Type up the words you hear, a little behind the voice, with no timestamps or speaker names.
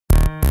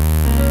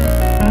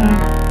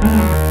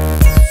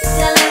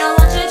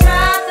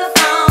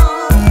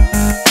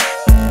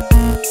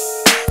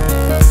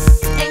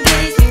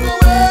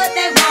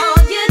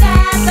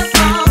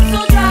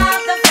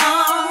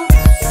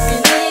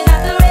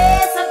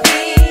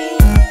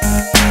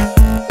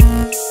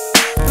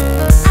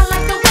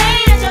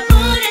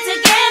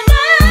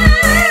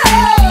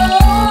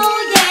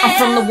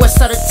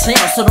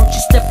town, so don't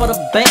you step out of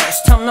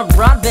bounds. Time to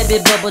ride,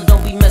 baby bubba,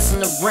 don't be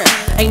messing around.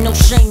 Ain't no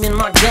shame in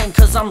my game,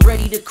 cause I'm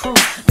ready to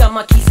cruise. Got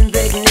my keys in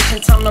the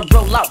ignition, time to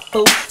roll out,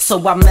 fool. So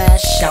I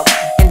mash out,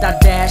 and I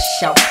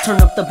dash out.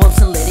 Turn up the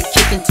bumps and let it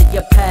kick until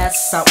you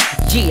pass out.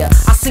 Yeah,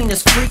 I seen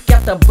this freak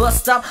at the bus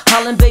stop,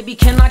 hollering, baby,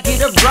 can I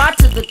get a ride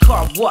to the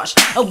car wash?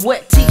 A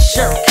wet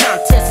t-shirt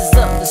contest is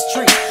up the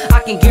street.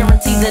 I can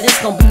guarantee that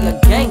it's gonna be a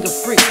gang of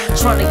freaks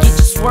trying to get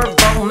you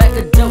swerved on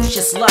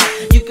Macadocious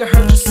lie. You can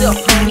hurt yourself,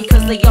 homie,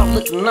 cause they all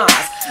look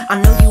nice.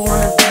 I know you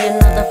wanna be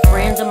another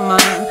friend of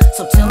mine,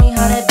 so tell me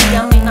how that be,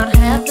 I may not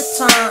have the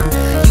time.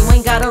 You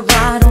ain't gotta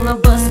ride on a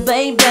bus,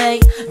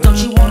 baby. Don't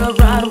you wanna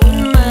ride with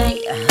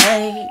me?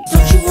 Hey,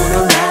 don't you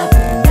wanna ride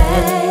with me?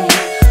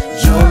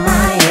 You're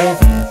my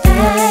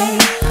everything.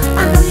 I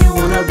know you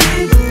wanna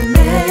be with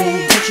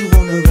me. Don't you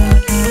wanna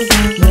ride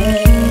with me?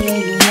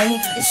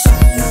 It's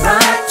something to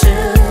ride to.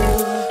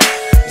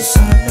 It's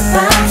something to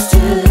bounce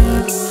to.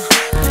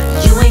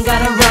 You ain't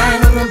gotta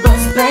ride on the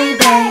bus,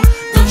 baby.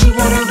 Don't you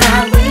wanna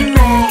ride with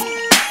me?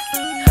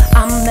 I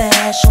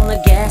mash on the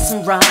gas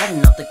and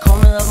riding up the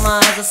corner of my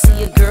eyes. I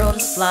see a girl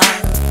that's fly.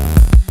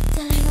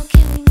 Delano,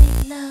 can we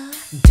make love?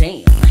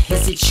 Damn,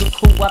 is it you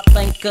who I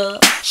think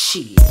of?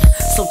 Shit,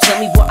 so tell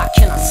me why I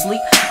cannot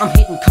sleep. I'm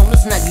hitting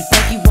corners, now you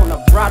think you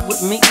wanna ride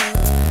with me?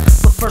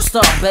 But first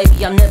off,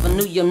 baby, I never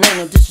knew your name.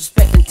 No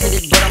disrespect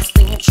intended, but I'm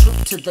staying true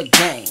to the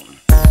game.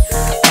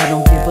 I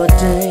don't give a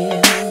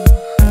damn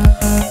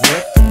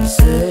what they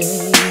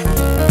say.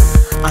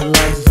 I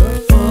like the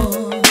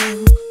funk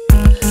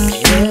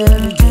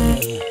every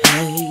day.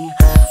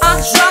 I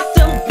drop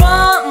them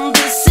bombs,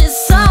 this is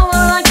how I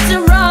like to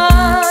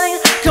ride.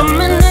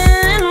 Coming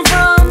in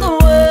from the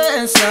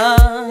west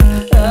side.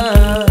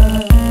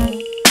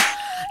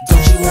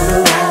 Don't you wanna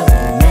ride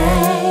with me?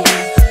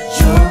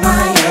 You're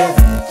my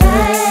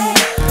everything.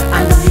 I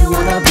know you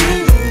wanna be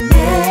with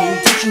me.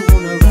 Don't you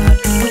wanna ride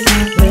with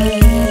me?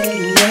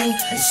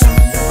 It's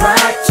something to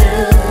ride to.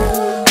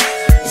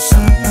 It's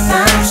something to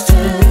bounce to.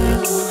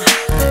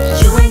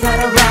 You ain't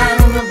gotta ride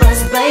on the bus,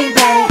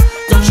 baby.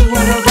 Don't you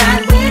wanna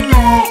ride with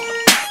me?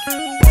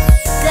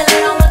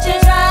 Delano, won't you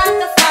drop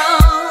the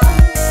phone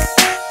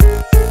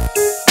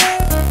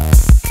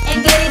and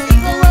get these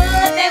people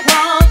what they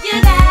want? You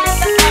got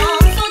the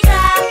phone, so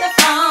drop the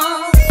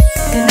phone.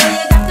 You know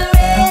you got the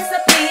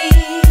recipe.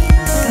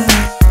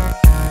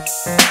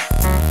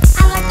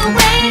 I like the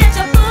way that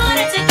you put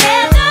it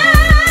together.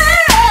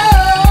 Oh,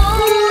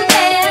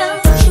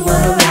 yeah. Don't you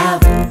wanna ride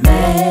with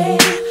me?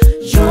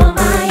 You're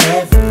my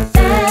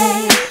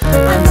everything.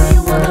 I know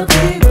you wanna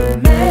be with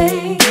me.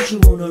 Don't you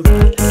wanna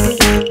ride with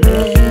me?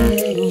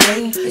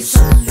 It's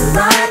something to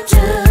ride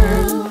to.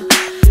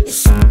 It's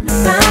something to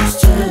bounce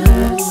to.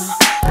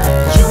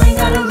 You ain't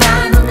gotta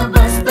ride on the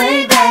bus,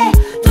 baby.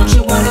 Don't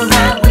you wanna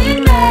ride with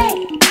me?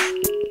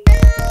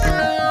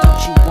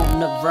 Don't you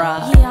wanna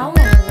ride? Yeah, I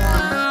wanna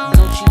ride.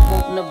 Don't you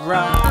wanna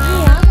ride?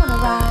 Yeah, I wanna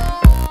ride.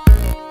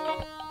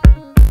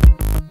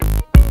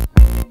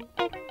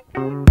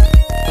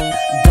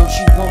 Don't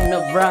you wanna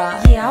ride?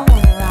 Yeah, I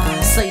wanna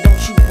ride. Say,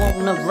 don't you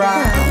wanna Yeah,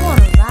 ride? I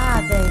wanna ride.